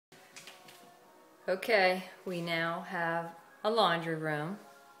Okay, we now have a laundry room.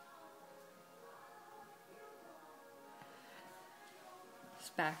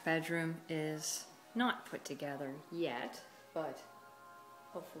 This back bedroom is not put together yet, but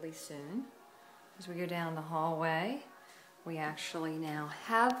hopefully soon. As we go down the hallway, we actually now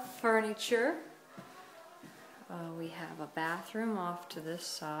have furniture. We have a bathroom off to this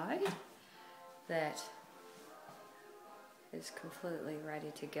side that is completely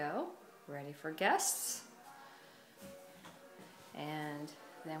ready to go, ready for guests. And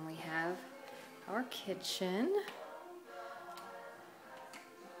then we have our kitchen.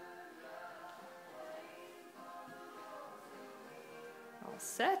 All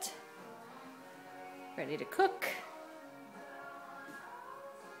set, ready to cook.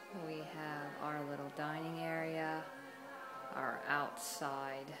 We have our little dining area, our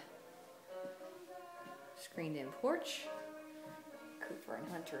outside screened-in porch. Cooper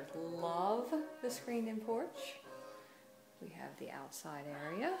and Hunter love the screened-in porch. We have the outside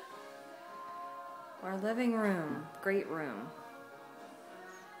area. Our living room, great room.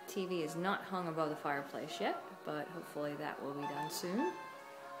 TV is not hung above the fireplace yet, but hopefully that will be done soon.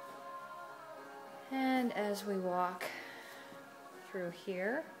 And as we walk through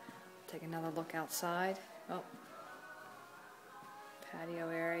here, take another look outside. Oh, patio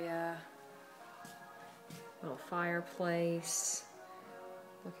area, little fireplace,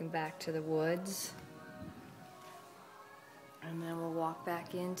 looking back to the woods. And then we'll walk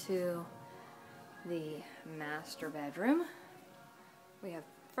back into the master bedroom. We have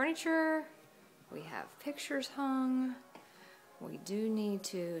furniture, we have pictures hung. We do need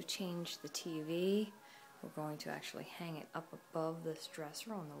to change the TV. We're going to actually hang it up above this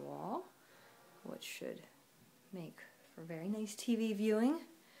dresser on the wall, which should make for very nice TV viewing.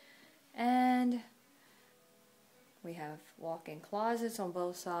 And we have walk-in closets on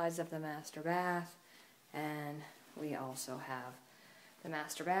both sides of the master bath, and we also have the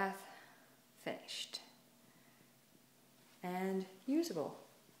master bath finished and usable.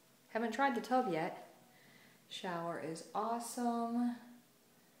 Haven't tried the tub yet. Shower is awesome.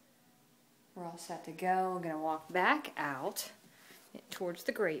 We're all set to go. We're going to walk back out towards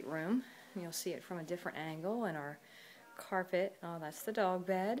the great room. You'll see it from a different angle, and our carpet. Oh, that's the dog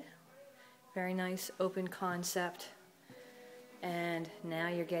bed. Very nice open concept. And now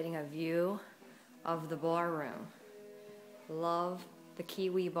you're getting a view of the bar room. Love the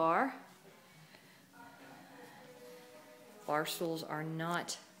Kiwe bar. Bar stools are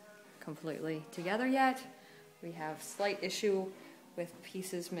not completely together yet. We have slight issue with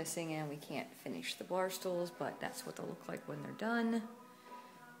pieces missing and we can't finish the bar stools, but that's what they'll look like when they're done.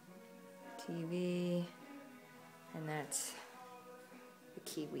 TV, and that's the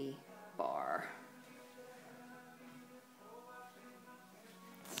Kiwe bar.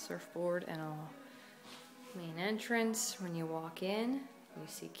 Surfboard and a main entrance. When you walk in, you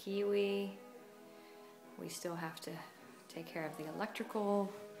see Kiwe. We still have to take care of the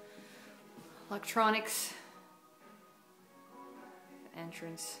electronics.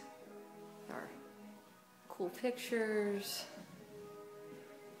 Entrance, our cool pictures.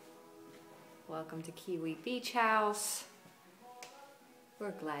 Welcome to Kiwe Beach House.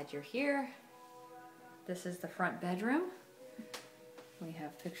 We're glad you're here. This is the front bedroom. We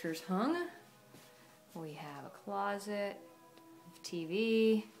have pictures hung. We have a closet,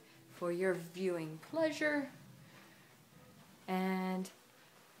 TV for your viewing pleasure, and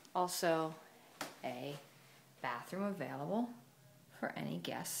also a bathroom available for any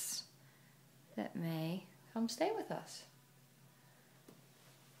guests that may come stay with us.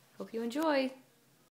 Hope you enjoy.